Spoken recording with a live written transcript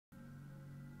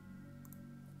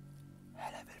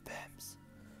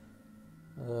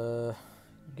آه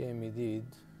جيم جديد.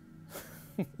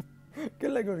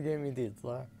 كله اقول جيم جديد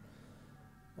صح.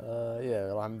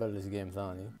 يا راح نبلش جيم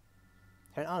ثاني.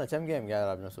 الحين انا كم جيم قاعد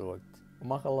العب بنفس الوقت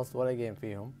وما خلصت ولا جيم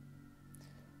فيهم.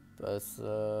 بس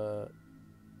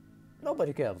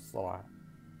nobody cares الصراحة.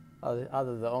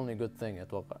 هذا the only good thing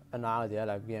اتوقع انه عادي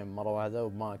العب جيم مرة واحدة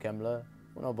وما اكمله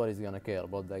و nobody's gonna care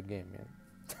about that game يعني.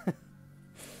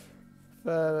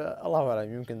 فالله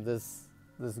اعلم يمكن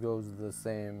this goes the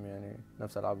same يعني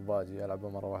نفس العاب باجي العبها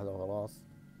مرة واحدة وخلاص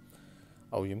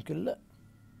او يمكن لا.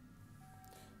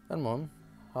 المهم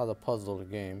هذا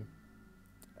puzzle game.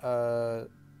 آه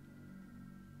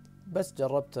بس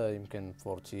جربته يمكن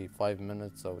for 5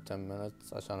 minutes او 10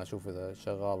 minutes عشان اشوف اذا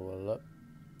شغال ولا لا.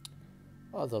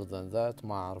 other than that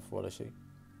ما اعرف ولا شيء.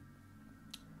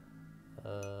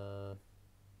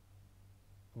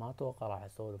 ما اتوقع راح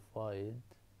اسولف وايد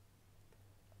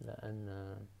لان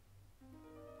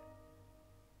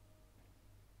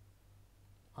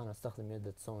انا استخدم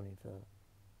يدة سوني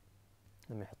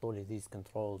لما يحطوا لي these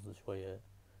controls شوية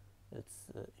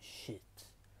it's shit.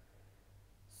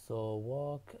 so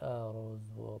walk arrows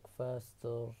walk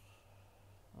faster.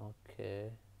 okay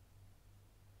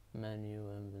menu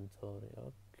inventory.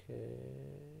 okay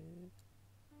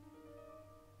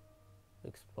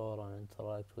explore and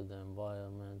interact with the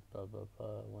environment blah blah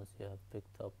blah. once you have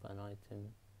picked up an item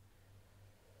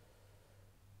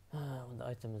when the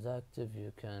item is active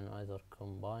you can either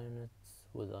combine it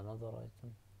with another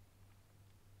item.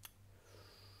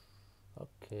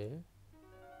 okay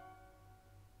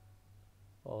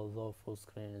although full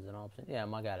screen is an option.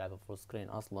 ما قاعد العب full screen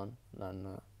اصلا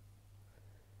لان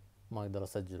ما اقدر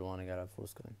اسجل وانا قاعد العب full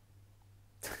screen.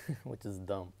 which is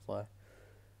dumb صح.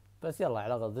 بس يلا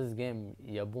على الاقل this game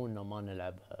يبونا ما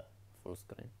نلعبها full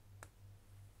screen.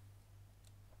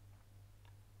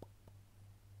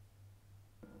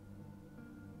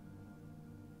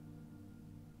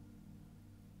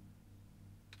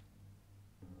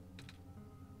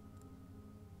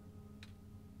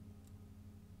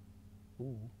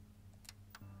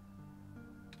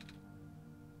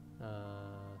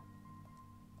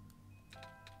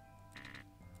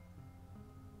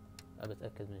 أبي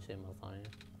أتأكد من شيء مرة ثانية.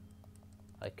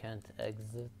 I can't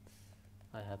exit.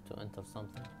 I have to enter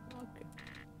something. okay.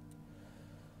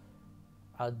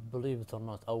 I'd believe it or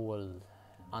not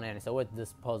أنا يعني سويت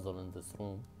this puzzle in this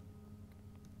room.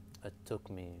 It took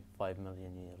me 5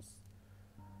 million years.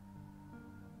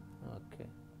 okay.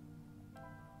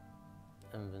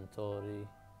 inventory.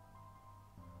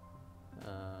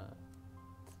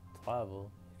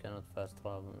 travel. You cannot fast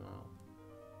travel now.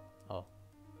 oh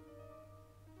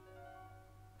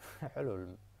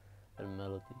حلو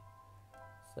الميلودي.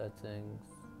 settings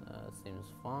seems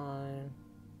fine.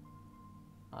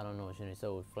 I don't know شنو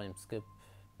يسوي frame skip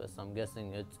بس I'm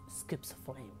guessing it skips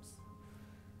frames.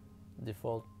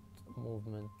 default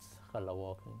movement خله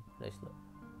walking ليش لا.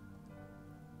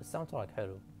 الساوند تراك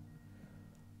حلو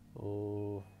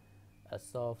و a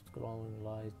soft glowing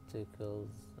light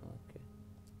tickles. okay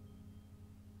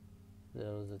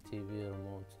there is a TV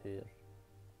remote here.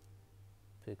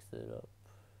 picks it up.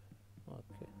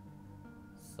 okay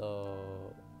so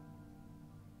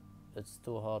it's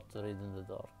too hard to read in the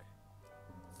dark.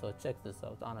 so check this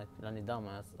out. أنا لأني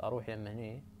دائما أروح يم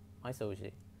هني ما يسوي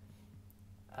شيء.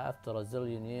 after a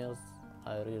zillion years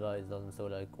I realized لازم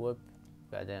أسوي like whip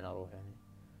بعدين أروح يعني.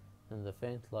 in the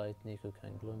faint light Nico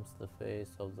can glimpse the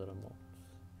face of the remote.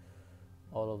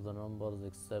 all of the numbers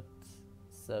except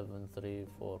 7 3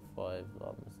 4 5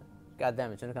 are missing. God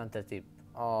damn it شنو كان الترتيب.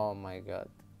 oh my god.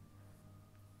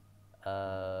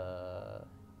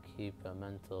 keep a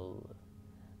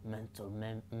mental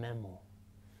memo.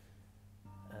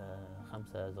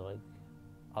 5 أزرق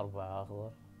 4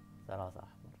 أخضر 3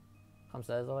 أحمر.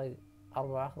 5 أزرق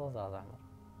 4 أخضر 3 أحمر.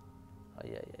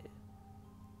 أي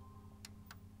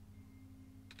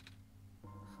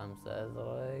 5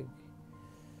 أزرق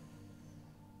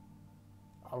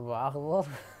 4 أخضر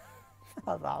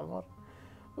 3 أحمر.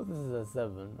 This is a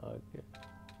 7. okay.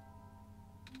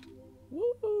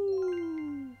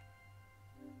 Woohoo!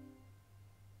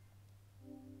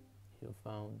 You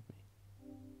found me.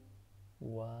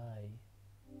 Why?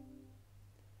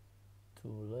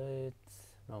 Too late.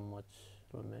 Not much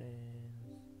remains.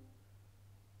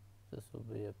 This will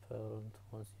be apparent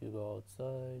once you go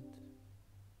outside.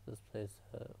 This place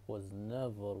was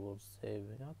never worth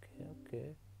saving.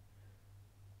 okay.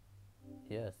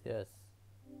 yes.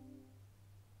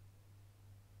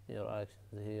 Your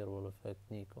actions here will affect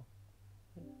Nico.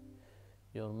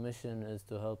 Your mission is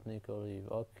to help Nico leave.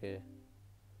 okay.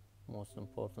 most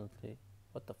importantly,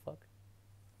 what the fuck?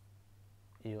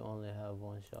 You only have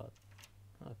one shot.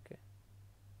 okay.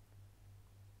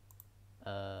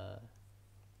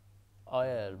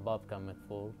 يا الباب كان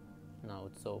مقفول. now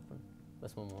it's open.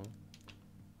 بس مو مهم.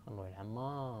 خلنا نروح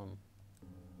الحمام.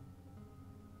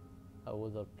 A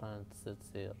wither plant sits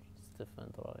here stiff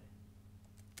and dry.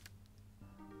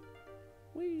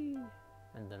 وي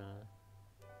عندنا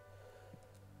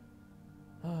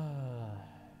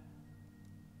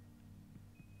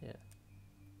yeah.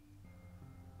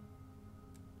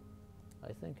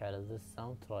 I think على this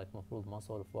soundtrack مفروض ما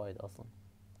اسولف وايد اصلا.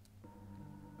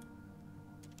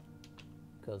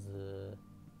 cause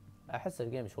احس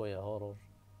الجيم شوية horror.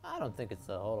 I don't think it's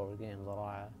a horror game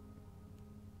صراحة.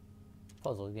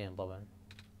 puzzle game طبعا.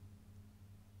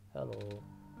 hello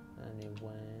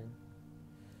anyone.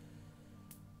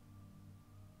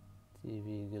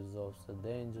 TV gives off a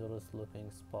dangerous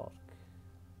looking spark.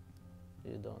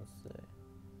 You don't say.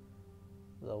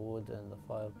 The wood in the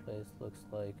fireplace looks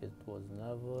like it was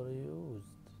never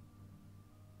used.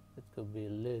 It could be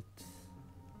lit.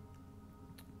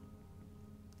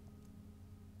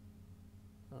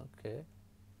 Okay.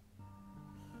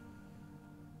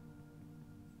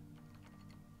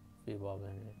 في باب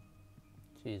هنا.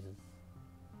 Jesus.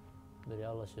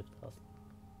 بري الله شفت اصلا.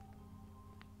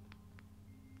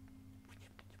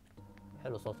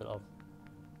 حلو صوت الارض.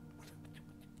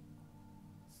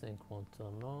 sink won't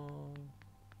turn on.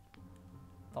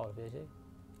 طاولة فيها شيء.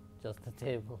 just a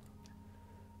table.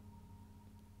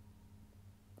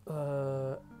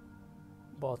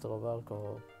 bottle of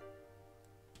alcohol.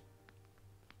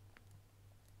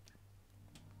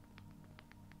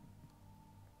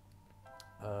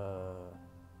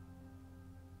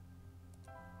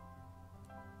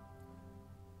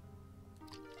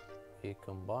 he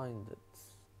combined it.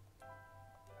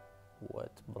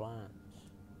 wet branch.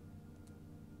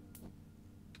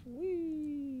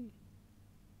 wee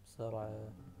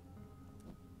بسرعة.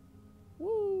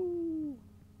 woo.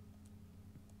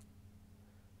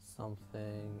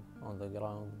 something on the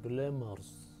ground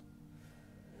glimmers.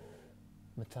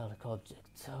 metallic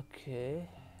object. okay.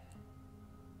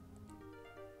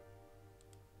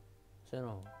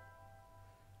 شنو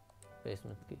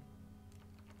basement key.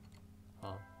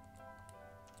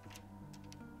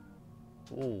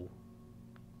 اوه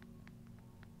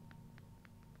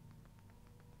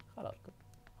خل اركض.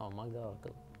 ما اقدر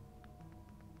اركض.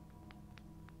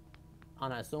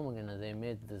 انا assuming ان they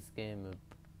made this game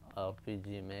RPG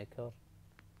maker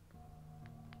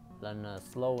لان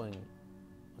slowing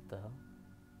what the hell.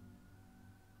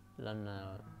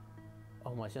 لان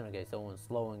هم شنو قاعد يسوون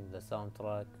slowing the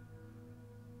soundtrack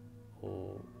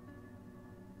و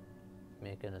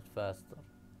making it faster.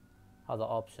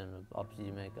 هذا option ب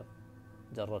RPG maker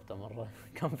جربته مرة.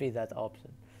 كان في that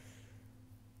option.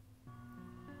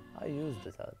 I used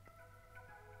it هذا.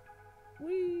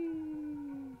 وي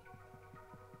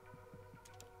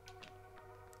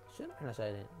شنو احنا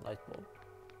شايلين لايت بولب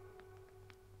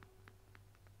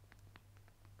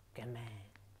كمان.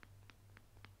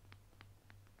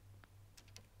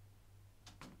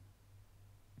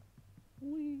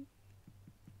 وي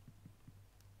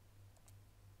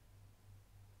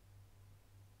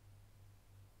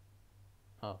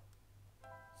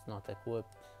it's not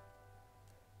equipped.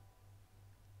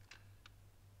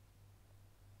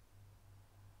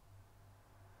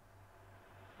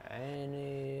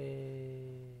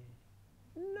 عيني.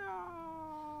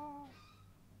 no.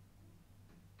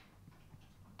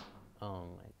 oh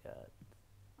my god.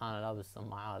 انا لابس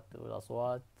سماعات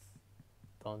والاصوات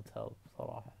don't help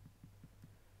صراحة.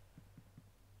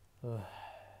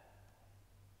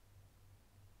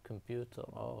 computer.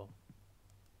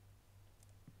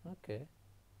 okay.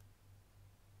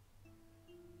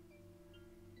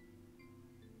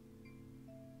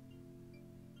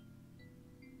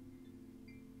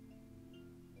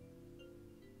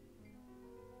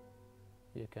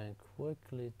 you can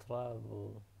quickly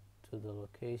travel to the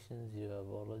locations you have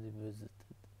already visited.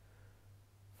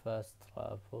 fast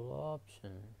travel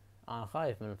option. أنا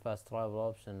خايف من fast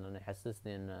travel option لأنه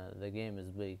يحسسني إن the game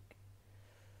is big.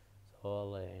 so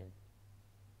والله يعين.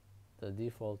 the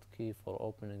default key for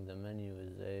opening the menu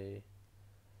is A.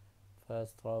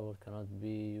 fast travel cannot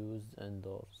be used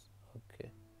indoors.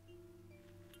 okay.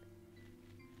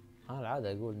 أنا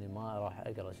العادة أقول إني ما راح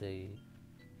أقرأ شيء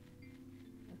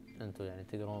انتوا يعني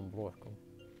تقرون بروحكم.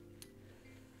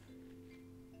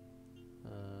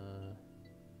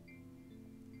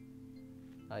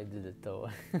 I did it تو.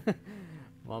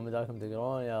 ما مداكم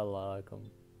تقرون يلا راكم.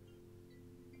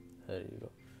 there you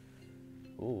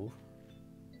go.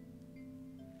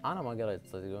 انا ما قريت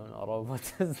تصدقون.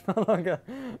 robot is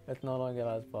no longer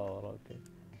has power. okay.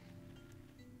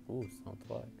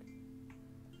 soundtrack.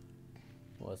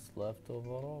 what's left of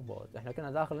a robot. احنا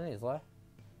كنا داخل هني صح؟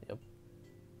 يب.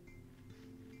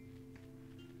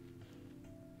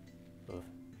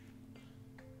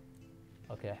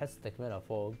 اوكي احس تكملة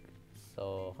فوق،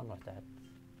 خلنا نروح تحت.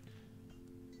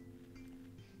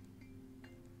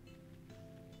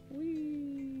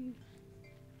 وي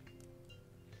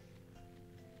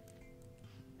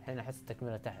الحين احس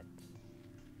تكملة تحت.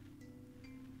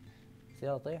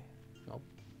 سيارة طيح؟ نوب.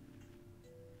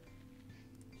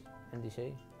 عندي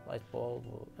شيء لايت بولب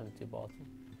و empty bottle.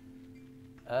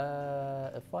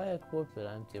 If I equip an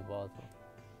empty bottle,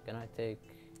 can I take?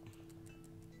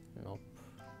 Nope.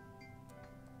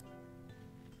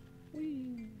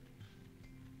 Whee.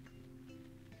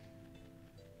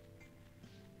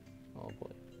 Oh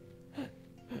boy.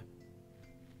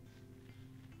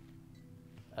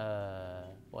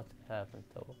 What happened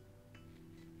though?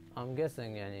 I'm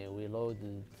guessing يعني we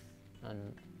loaded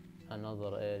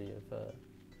another area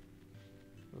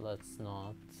let's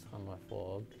not. خلنا نروح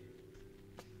فوق.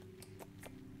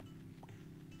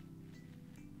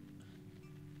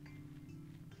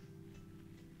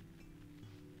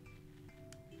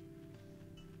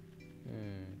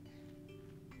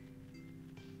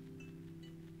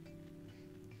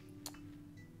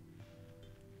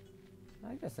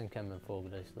 I guess نكمل فوق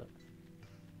ليش لا.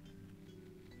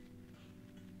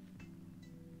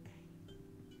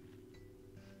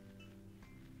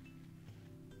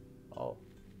 أوه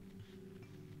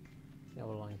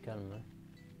قبل لا نكمل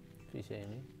في شيء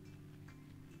هني.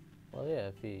 well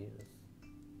yeah في بس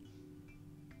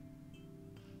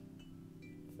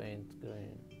faint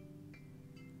green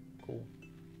cool.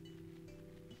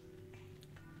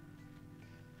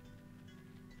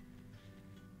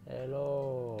 Hello.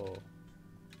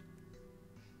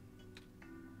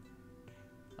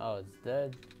 Oh, it's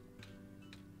dead.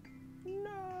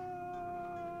 No.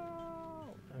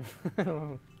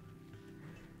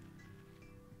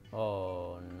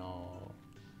 Oh no.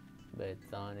 بيت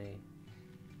ثاني.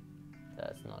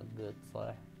 That's not good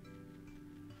صح.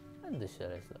 ندش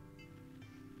ليش لا.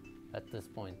 At this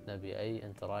point نبي أي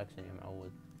interaction يا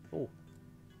معود. أوه.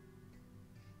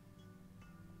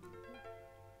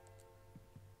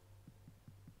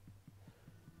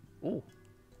 Ooh.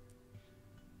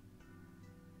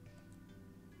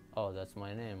 Oh, that's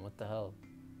my name. What the hell?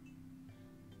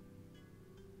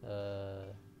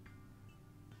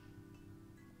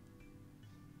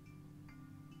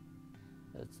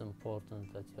 It's important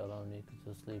that you allow Nico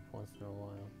to sleep once in a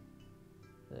while.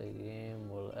 The game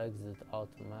will exit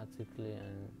automatically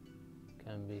and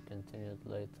can be continued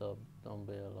later. Don't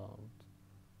be alarmed.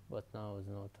 But now is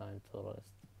no time to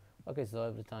rest. Okay, so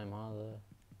every time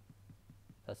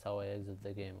that's how I exit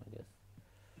the game, I guess.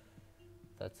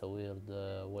 That's a weird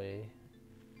way,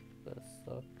 but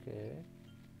okay.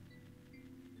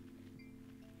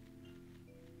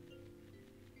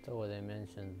 So they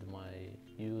mentioned my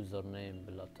username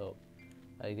باللابتوب.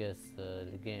 I guess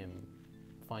the game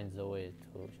finds a way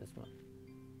to شو اسمه.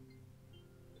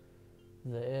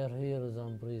 The air here is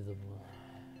unbreathable.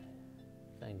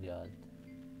 Thank God.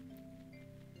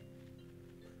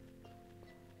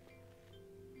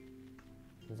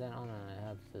 زين أنا I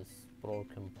have this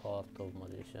broken part of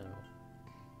مدري شنو.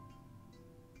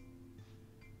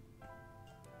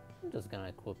 I'm just gonna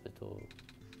equip it to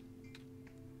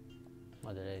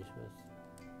ما أدري إيش بس.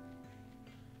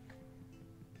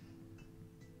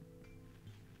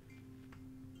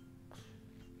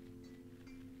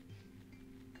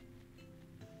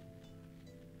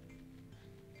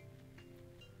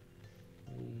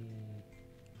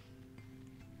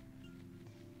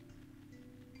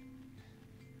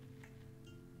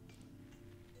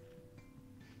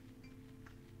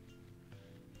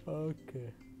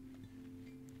 Okay.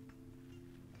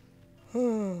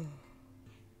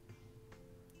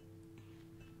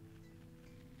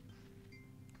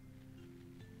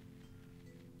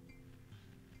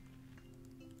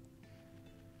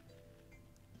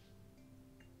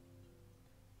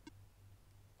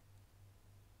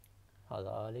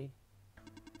 هذا آلي.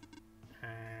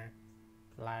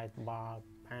 Light bulb.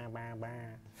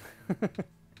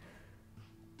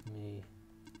 Me.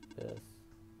 Yes.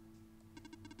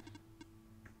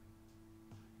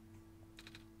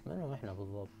 منو احنا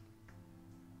بالضبط؟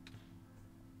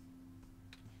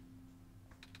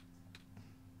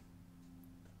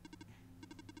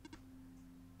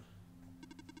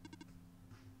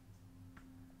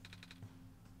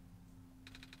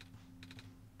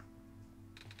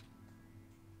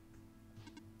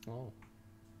 اوه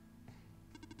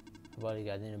بالي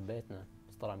قاعدين ببيتنا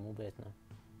بس طلع مو بيتنا.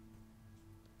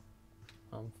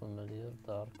 Unfamiliar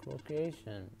dark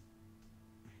location.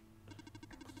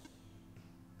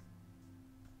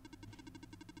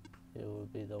 You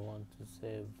will be the one to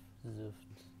save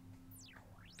Zift.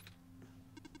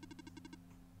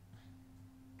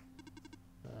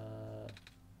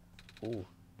 اوه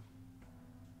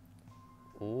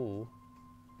اوه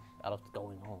عرفت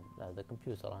going home. لا ذا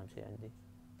كمبيوتر اهم شي عندي.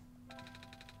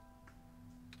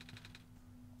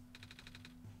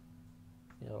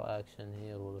 Your action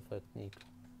here will affect Nico,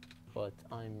 but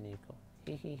I'm Nico.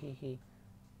 He.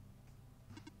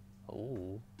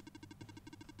 Ooh.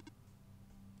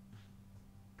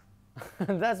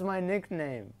 That's my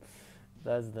nickname.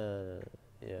 That's the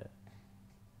yeah.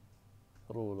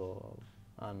 رولو.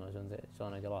 ما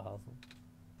شلون اقراها اصلا.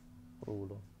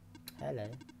 رولو. Hello.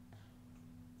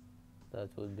 That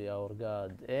would be our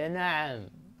god. اي نعم.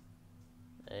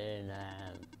 اي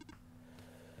نعم.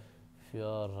 If you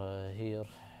are here,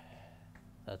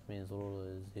 that means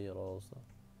Rulu is here also.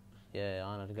 Yeah,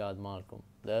 أنا القاد مالكم.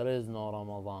 There is no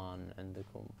Ramadan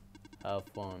عندكم. Have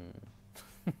fun.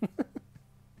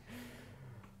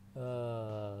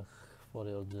 For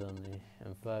your journey.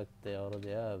 In fact, they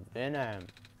already have. إيه نعم.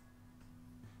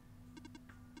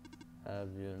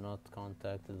 Have you not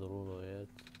contacted Rulu yet?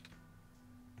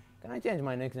 Can I change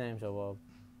my nickname, شباب?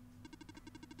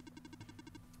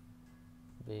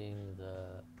 Being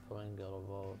the bringer of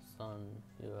our son,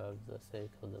 you have the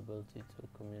sacred ability to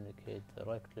communicate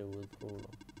directly with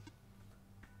Rulu.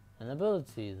 An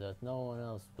ability that no one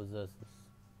else possesses.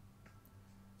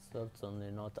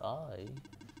 Certainly not I.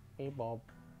 Hey Bob.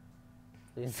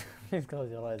 Please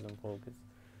close your eyes and focus.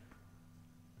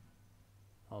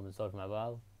 بنسولف مع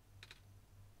بعض.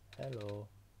 Hello.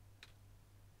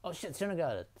 Oh shit, شنو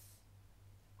قالت؟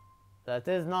 That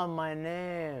is not my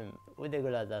name. ودي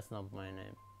اقولها that's not my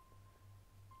name.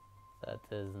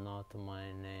 That is not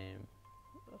my name.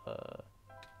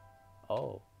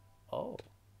 Oh.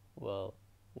 Well,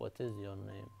 what is your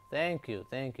name? Thank you,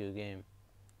 game.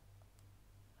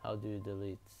 How do you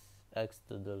delete? X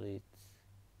to delete.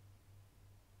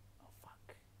 Oh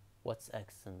fuck. What's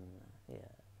X and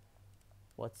yeah.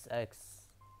 What's X?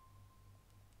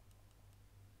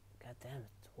 God damn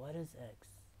it. What is X?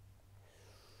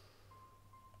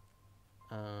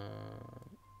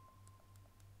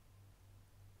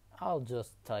 I'll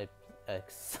just type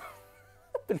X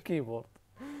بالكيبورد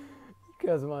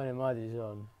because ما ادري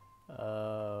شلون.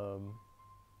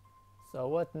 So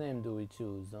what name do we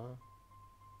choose, huh?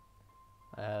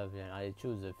 I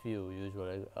choose a few.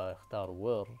 Usually I اختار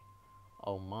ور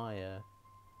أو مايا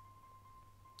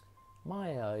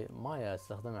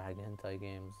استخدمها حق hentai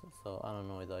games, so I don't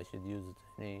know if I should use it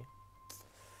هني.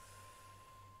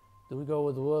 Do we go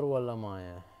with ور ولا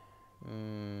مايا?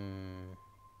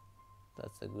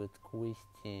 That's a good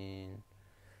question.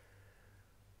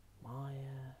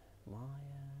 Maya.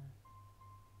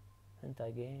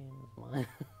 Hentai games, Maya.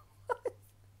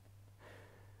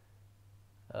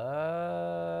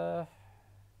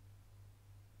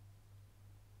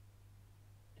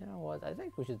 You know what? I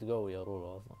think we should go with Yarul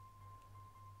also.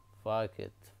 Fuck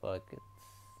it.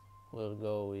 We'll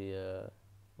go with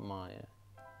Maya.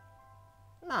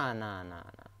 Nah.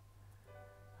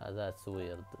 That's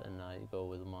weird. And I go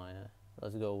with Maya.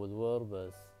 Let's go with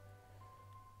Warbus.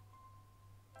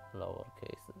 Lower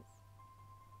cases.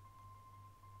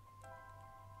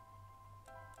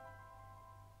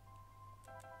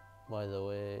 By the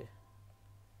way,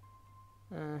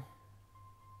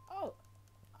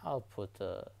 I'll put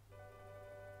the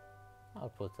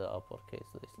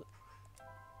uppercase this.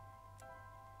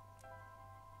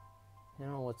 You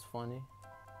know what's funny?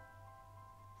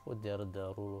 ودي ارد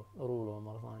رولو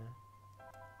مرة ثانية.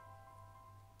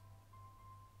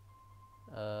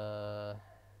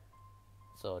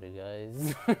 Sorry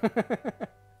guys.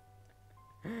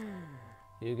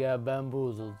 You got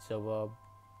bamboozled شباب.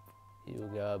 You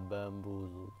got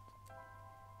bamboozled.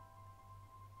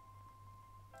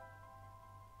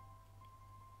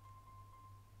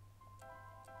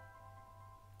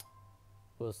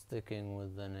 We're sticking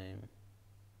with the name.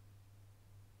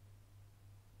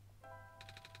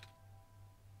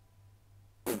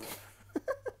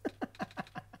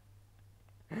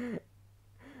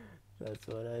 That's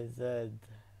what I said.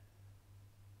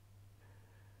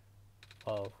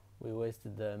 Oh, we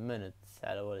wasted the minutes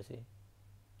على ولا شيء.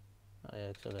 I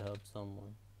actually helped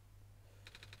someone.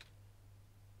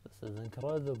 This is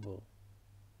incredible.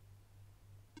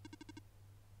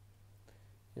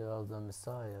 You are the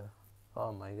Messiah.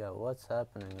 Oh my god, what's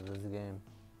happening in this game?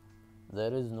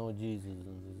 There is no Jesus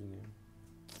in this game.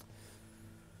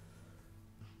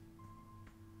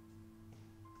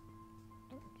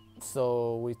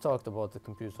 So we talked about the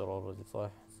computer already,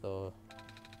 so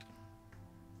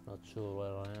not sure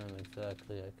where I am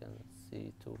exactly. I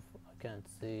can't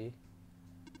see.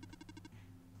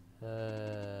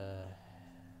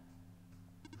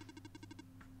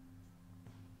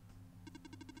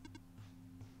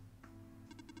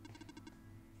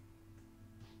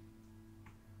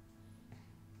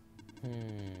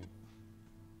 Hmm.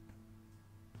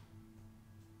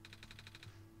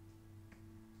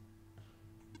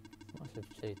 ما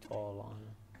شفت شي طول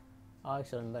انا.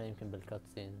 اكشن مبين يمكن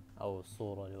بالكاتسين او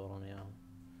الصورة اللي وراني اياها.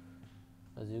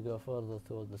 As you go further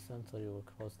toward the center you will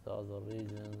cross the other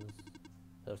regions.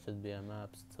 There should be a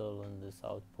map still in this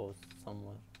outpost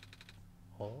somewhere.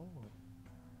 Oh.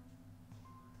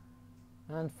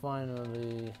 And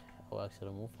finally, oh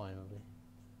actually move finally.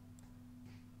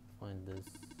 Find this.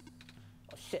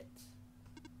 Oh shit!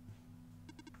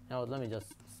 Now let me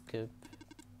just skip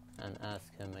and ask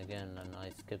him again, and I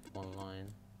skipped one line.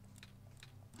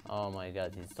 Oh my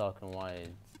god, he's talking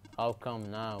wide. How come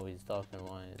now he's talking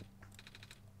wide?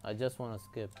 I just wanna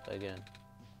skip again.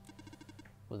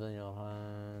 Within your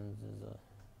hands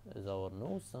is our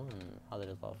new son. هذا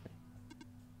اللي طافني.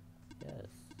 Yes,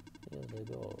 here they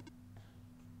go.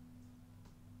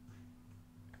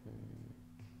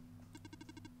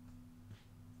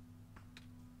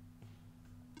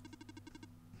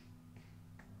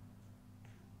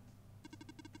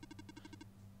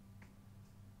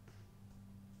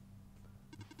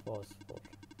 Phosphor.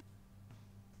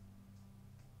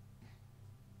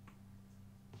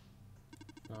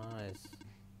 Nice.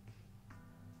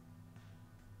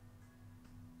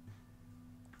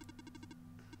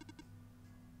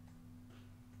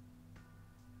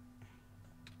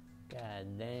 God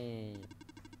damn.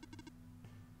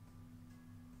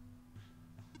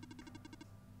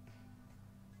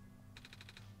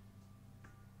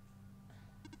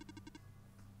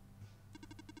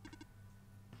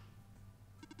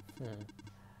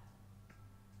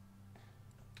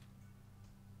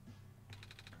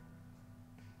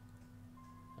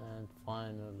 And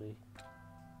finally,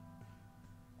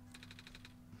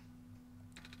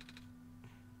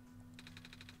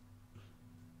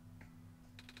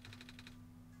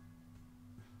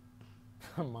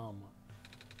 mama.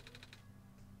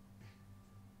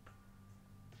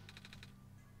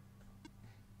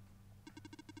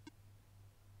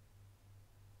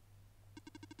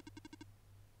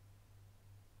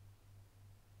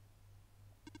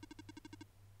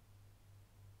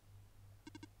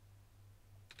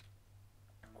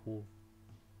 Cool.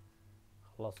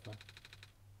 خلصنا.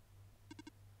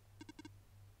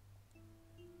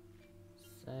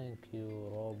 Thank you,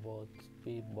 robot.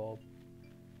 Beep bop.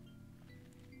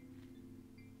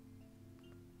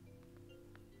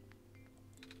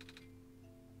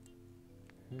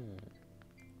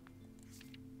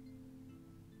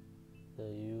 The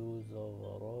use of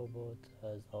a robot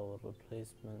as our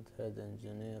replacement head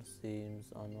engineer seems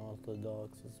unorthodox,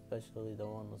 especially the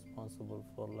one responsible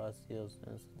for last year's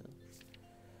incident.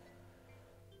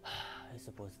 I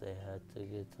suppose they had to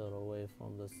get her away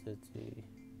from the city.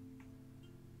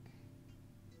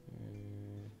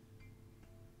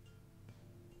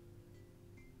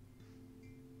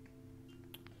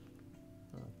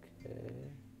 Okay.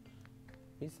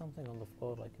 Be something on the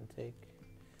floor I can take.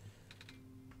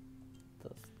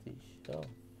 Dusty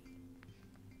shelf.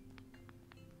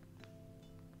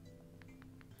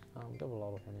 قبل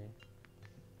أروح هني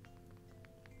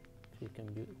في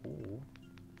كمبيوتر.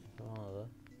 شنو هذا؟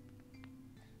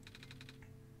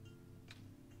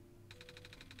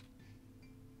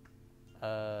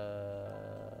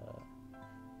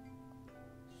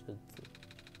 should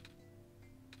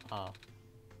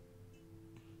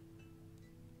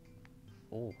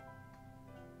ooh.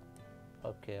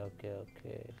 Okay.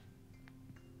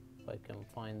 If I can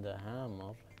find the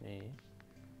hammer,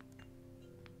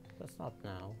 that's not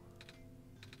now.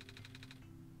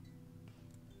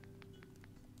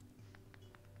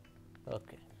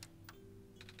 Okay.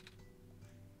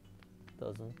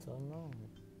 Doesn't turn on.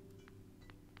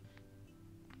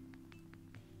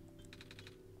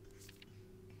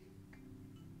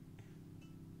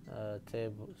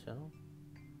 Table, شنو?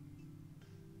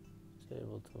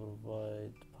 Able to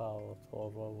provide power to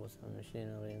all robots and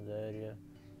machinery in the area.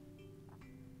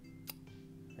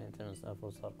 Maintenance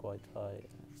efforts are quite high.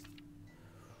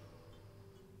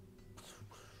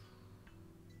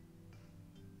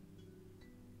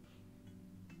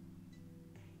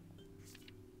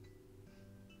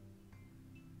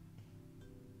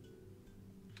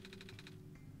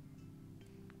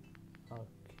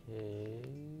 Okay.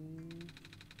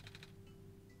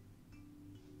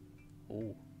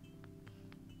 Ooh.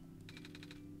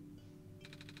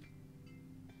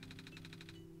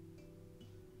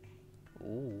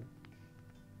 Ooh.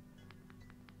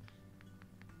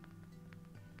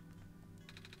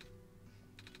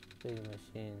 Big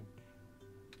machine.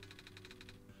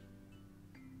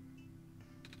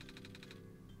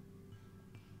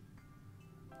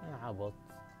 عبط.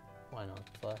 Why not?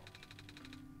 صح.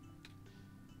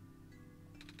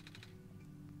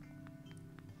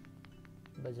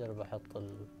 بجرب احط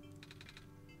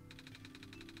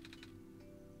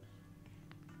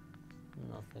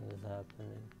nothing is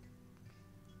happening.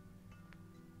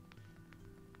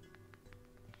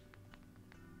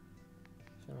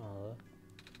 شنو هذا؟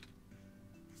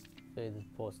 faded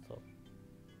poster.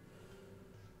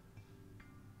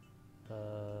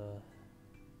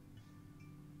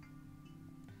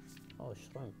 oh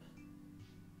shrimp.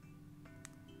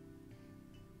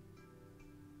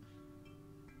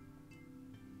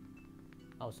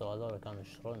 او so هذول كانوا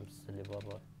shrimps اللي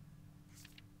برا.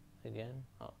 again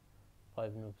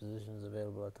 5 new positions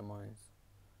available at the mines.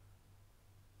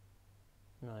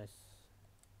 nice.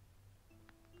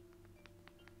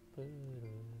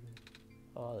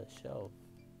 هذا الشوف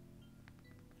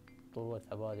طول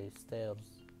الوقت عبالي stairs.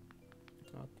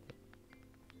 اوكي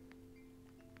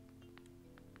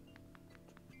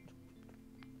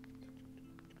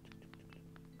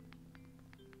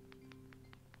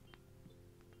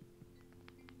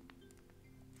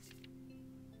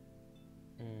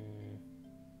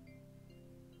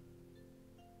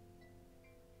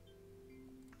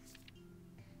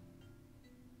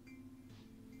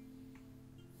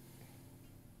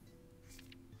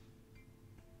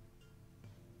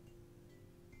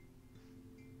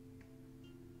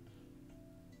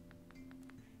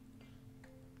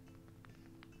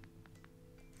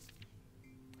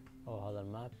هذا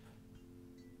الماب.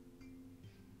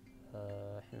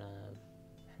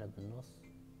 احنا بالنص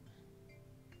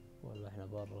ولا احنا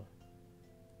برا؟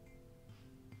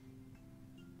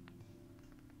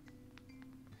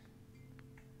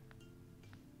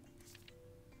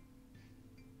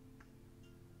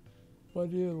 What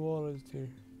do you want to?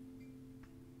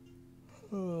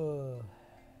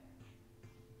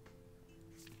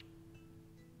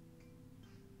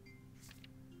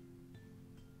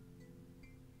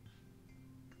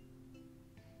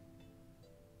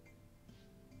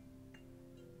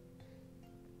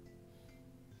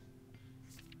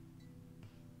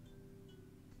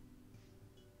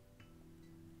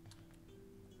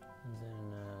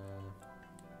 زين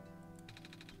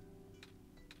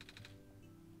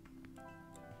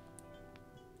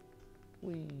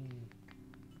وي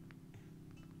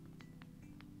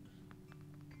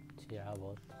شي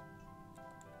عبط.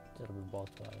 جرب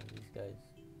الباطل على these guys.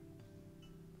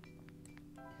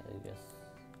 I guess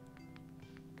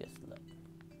لا.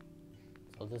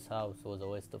 So this house was a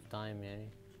waste of time يعني.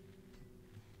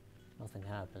 Nothing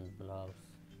happened بالhouse.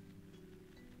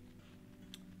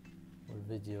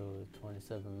 والفيديو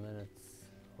 27 minutes.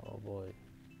 Oh boy.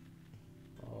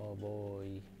 Oh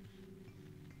boy.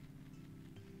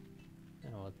 You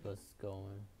know what, let's go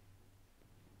in.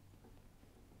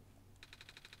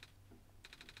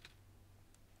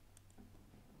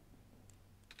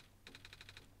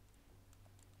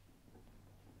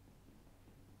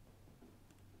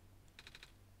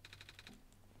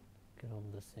 Get on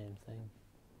the same thing.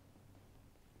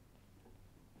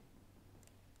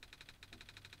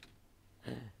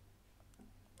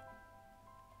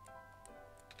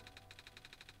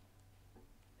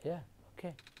 Yeah,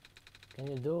 okay. Can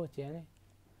you do it يعني?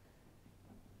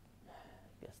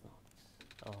 Guess not.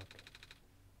 Oh, okay.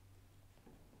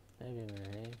 Maybe من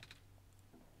هنا.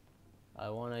 I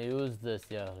wanna use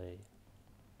this يا أخي.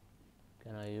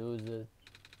 Can I use it?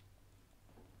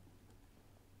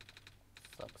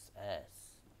 Sucks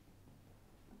ass.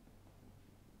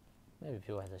 Maybe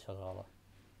في واحدة شغالة.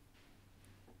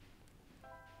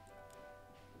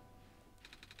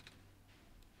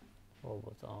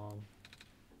 Robot arm.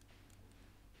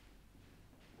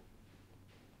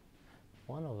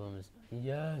 One of them is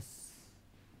yes.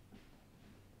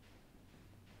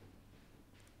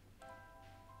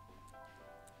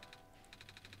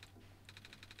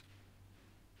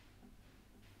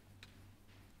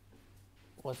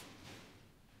 What?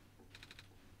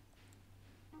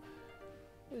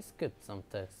 We skipped some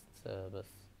text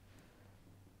بس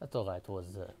أتوقع it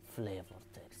was flavor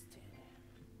text يعني.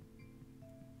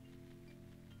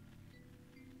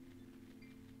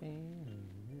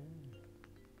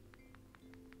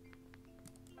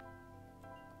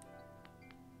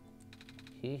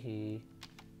 Hee.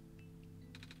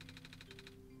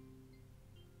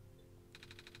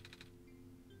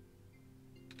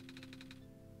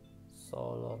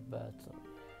 Solar battery.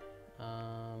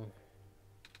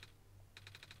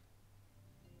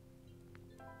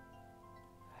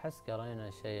 أحس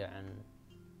قرينا شيء عن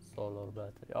solar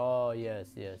battery. Oh yes.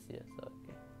 Okay.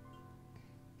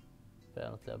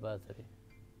 Apparently a battery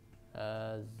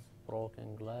has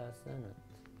broken glass in it.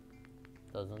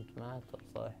 Doesn't matter.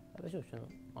 صح. أبي أشوف شنو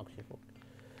ماكو شي فوق.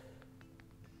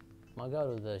 ما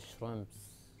قالوا the shrimps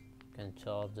can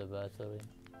charge a battery.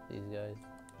 These guys.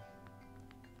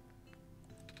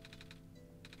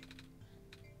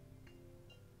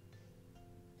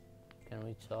 Can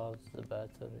we charge the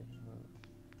battery?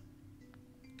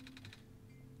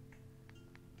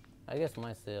 I guess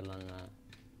ما يصير لأن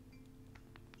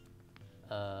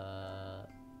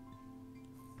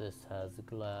this has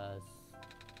glass.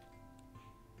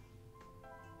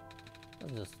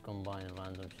 Let's just combine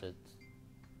random shit.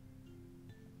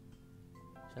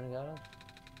 شنو قالت؟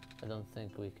 I don't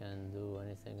think we can do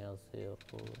anything else here.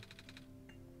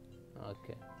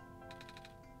 Okay.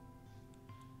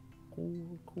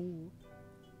 Cool.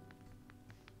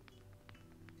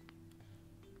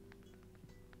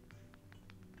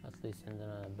 At least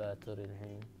عندنا battery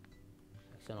الحين.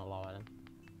 عشان الله أعلم.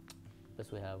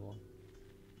 بس we have one.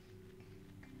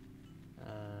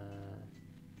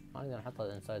 ما نقدر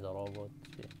نحطها inside a robot.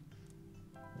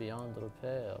 Beyond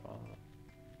repair.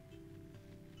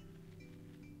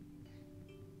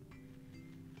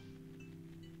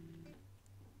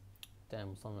 Damn,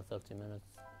 وصلنا 30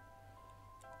 minutes.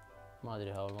 ما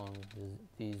أدري how long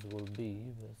these will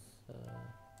be بس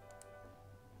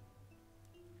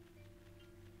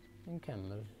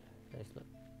نكمل ليش لا.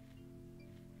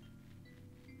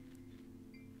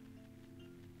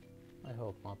 I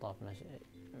hope ما طافنا شيء.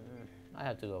 I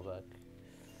have to go back.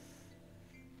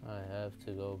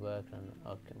 and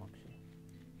okay ماكو شيء.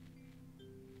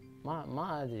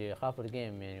 ما أدري أخاف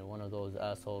الجيم يعني one of those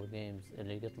asshole games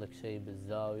اللي يقط شيء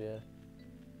بالزاوية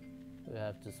we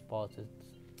have to spot it.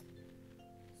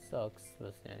 sucks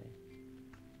بس يعني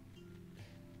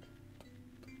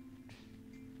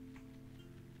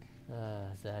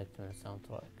زهقت من الساوند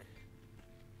تراك.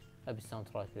 أبي الساوند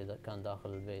تراك اللي كان داخل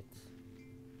البيت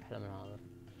أحلى من هذا.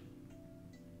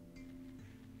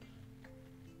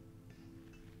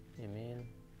 يمين.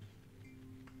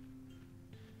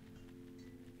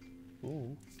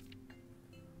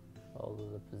 All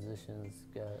of the positions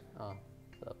get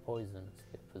the poisons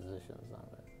get positions on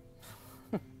it.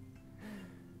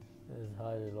 It is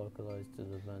highly localized to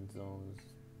the vent zones,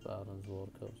 patterns,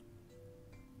 workers.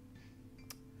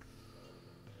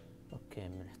 Okay,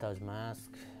 بنحتاج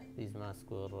mask. These masks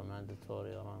were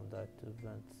mandatory around active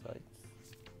vent sites.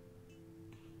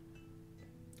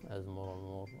 As more and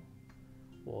more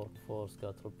workforce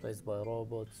got replaced by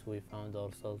robots, we found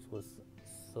ourselves with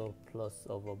surplus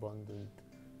of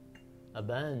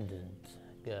abandoned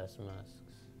gas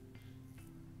masks.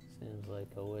 Seems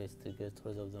like a waste to get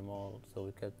rid of them all, so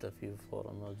we kept a few for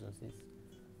emergencies.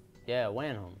 Yeah,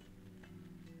 وينهم?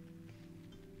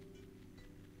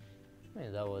 I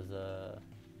mean, that was a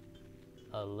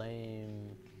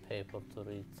lame paper to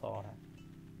read صراحة.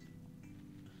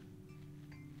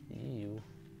 Ew.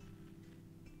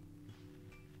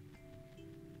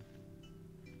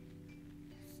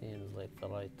 Seems like the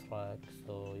right track,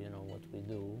 so you know what we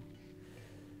do.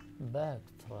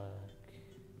 Backtrack.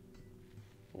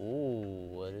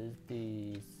 Ooh, what is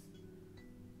this?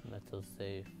 Metal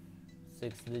safe.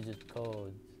 6-digit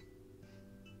code.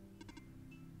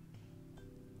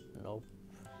 Nope.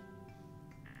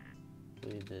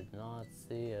 We did not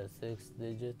see a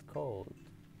 6-digit code.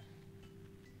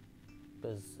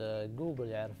 Because Google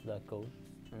يعرف that code.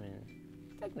 I mean,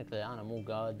 technically أنا مو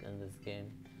God in this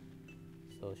game.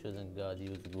 So shouldn't God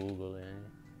use Google يعني.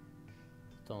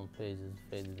 Tom pages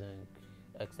faded ink.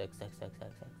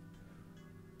 XXXXXX.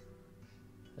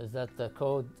 Is that the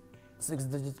code?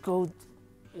 6-digit code?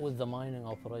 With the mining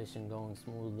operation going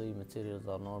smoothly, materials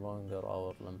are no longer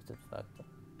our limiting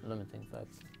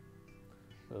factor.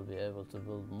 We'll be able to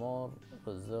build more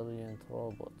resilient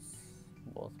robots,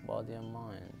 both body and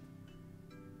mind.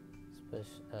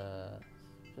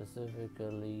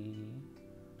 Specifically,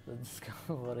 the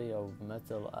discovery of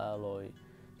metal alloy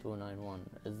 291.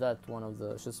 Is that one of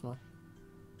the شو اسمه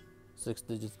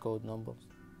 6-digit code numbers?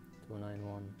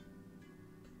 291.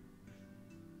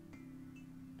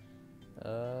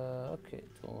 Okay,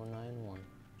 291.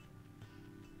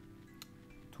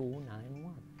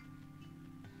 291.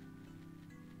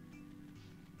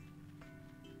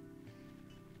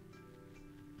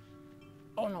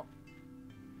 Oh no.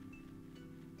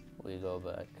 We go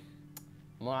back.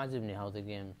 مو عاجبني how the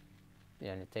game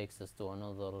يعني takes us to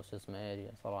another شو اسمه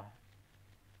area صراحة.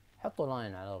 حطوا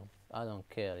line على الأرض. I don't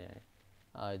care يعني.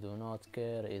 I do not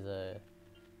care إذا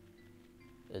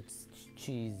it's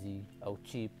cheesy أو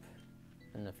cheap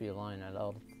إنه في line على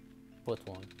الأرض. Put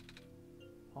one.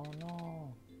 Oh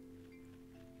no.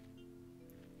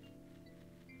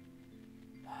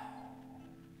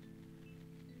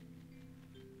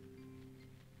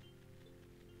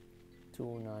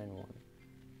 $291.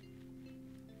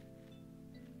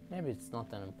 Maybe it's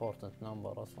not an important number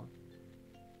أصلا.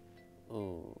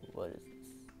 Ooh, what is this?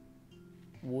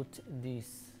 What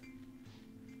this?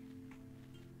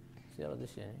 سيارة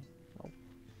دش يعني؟ Nope.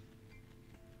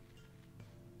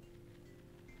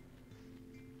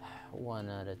 1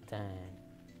 out of 10.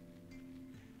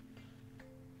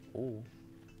 Ooh.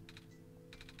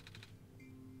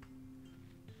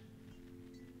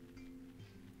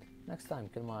 Next time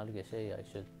كل ما ألقى شيء I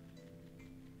should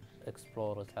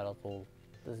explore it على طول.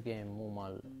 This game مو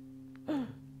مال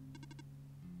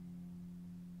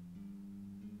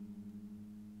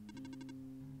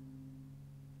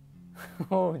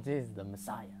Oh jeez, the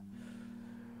Messiah.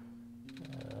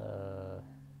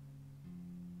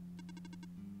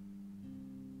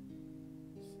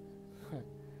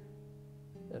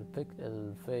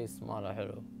 الفيس ماله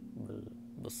حلو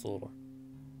بالصورة.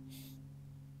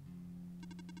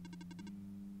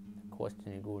 question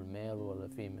يقول male ولا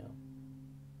female.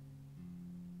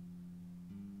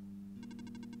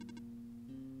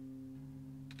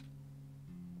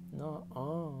 No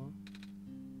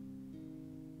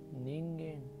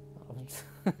نينجين.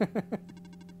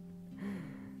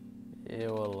 ايه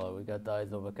والله we got the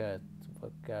eyes of a cat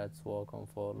but cats walk on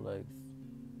 4 legs.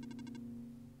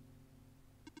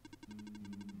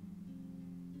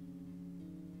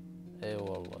 ايه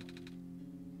والله.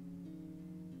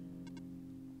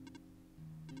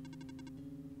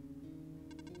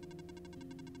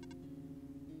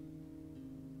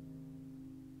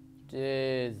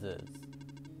 Jesus.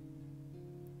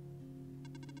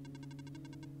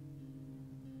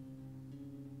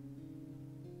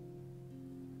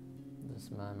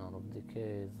 This manner of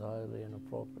decay is highly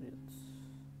inappropriate.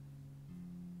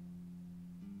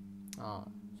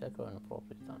 شكله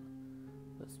inappropriate أنا.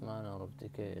 This manner of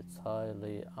decay is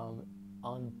highly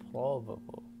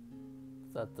improbable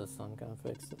that the sun can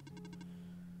fix it.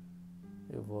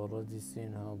 You've already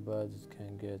seen how bad it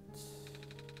can get.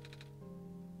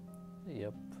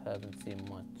 Yep, haven't seen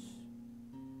much.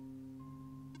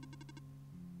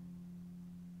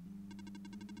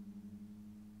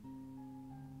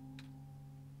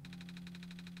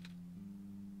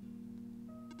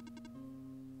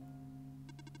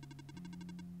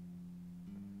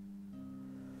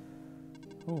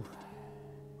 Ooh.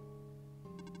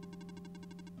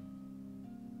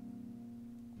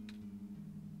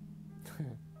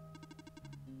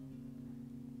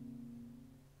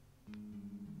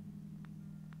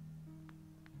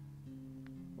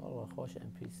 والله خوش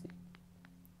NPC.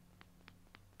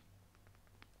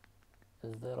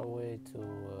 Is there a way to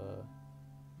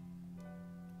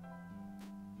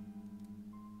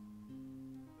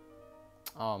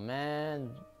oh man,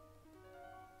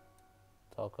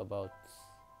 talk about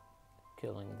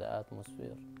killing the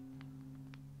atmosphere.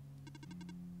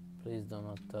 Please do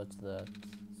not touch that.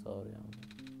 Sorry.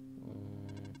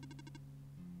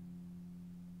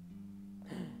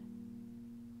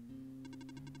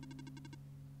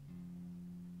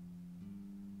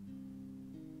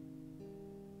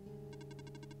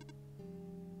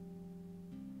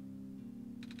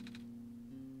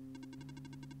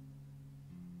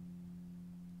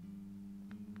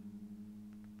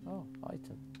 Oh,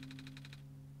 item.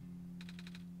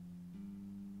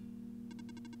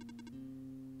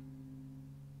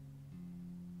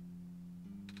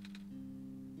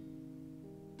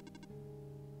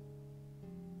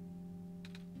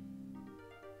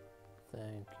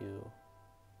 Thank you.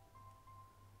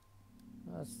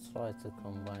 Let's try to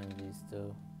combine these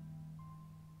two.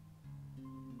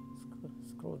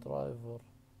 Screwdriver,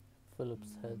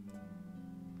 Phillips head.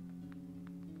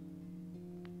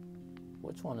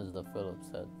 Which one is the Phillips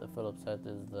head? The Phillips head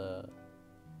is the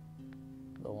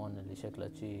one اللي شكله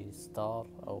شي ستار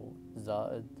أو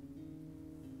زائد.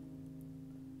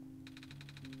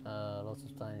 Lots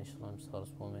of tiny shrimps are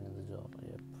swimming in the jar.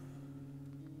 Yep.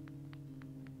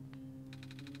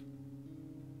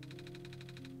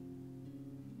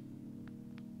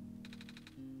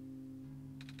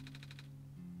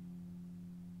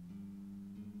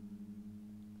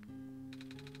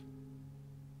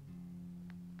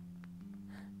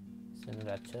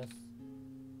 سنلعب chess.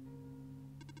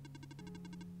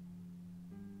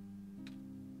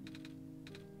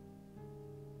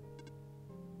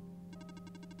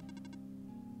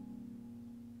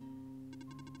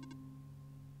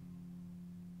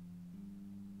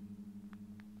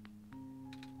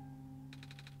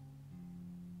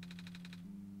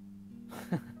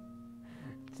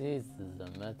 This is a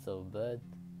metal bed.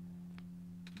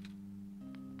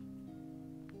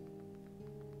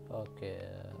 Okay,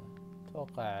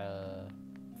 أتوقع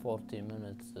 40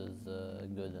 minutes is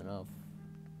good enough.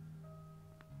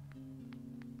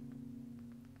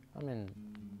 I mean,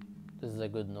 this is a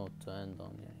good note to end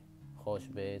on. يعني خوش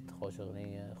بيت، خوش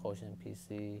أغنية، خوش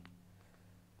NPC.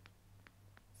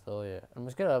 So yeah,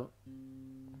 المشكلة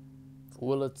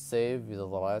will it save إذا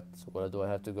ضرعت ولا do I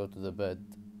have to go to the bed?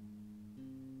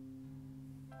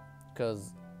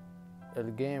 Because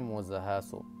الجيم was a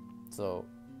hassle. So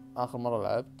آخر مرة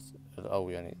لعبت أو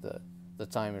يعني the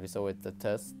time اللي سويت the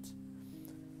test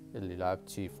اللي لعبت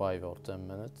شي 5 or 10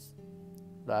 minutes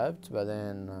لعبت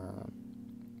بعدين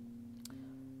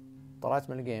طلعت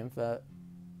من الجيم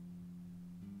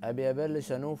أبي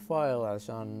أبلش أنو فايل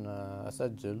عشان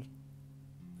أسجل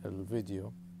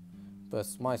الفيديو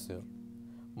بس ما يصير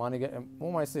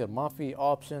مو ما يصير ما في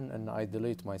option إن I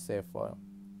delete my save file.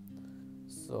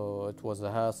 So it was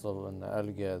a hassle إن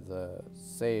ألقى the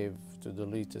save to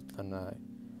delete it لأن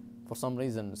for some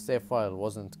reason the save file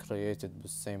wasn't created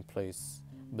بالsame place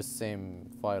بالsame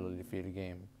file اللي في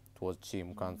الجيم. It was شي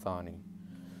مكان ثاني.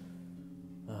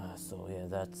 So yeah,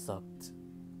 that sucked.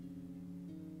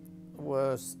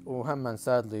 وهم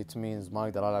sadly it means ما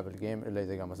أقدر ألعب الجيم إلا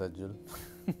إذا قام أسجل.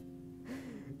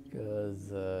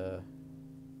 Because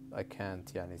I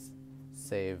can't يعني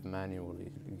save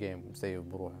manually الجيم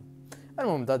save بروحه.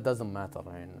 المهم that doesn't matter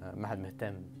يعني ما حد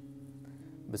مهتم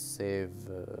بالsave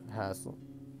hassle.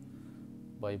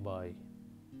 باي باي.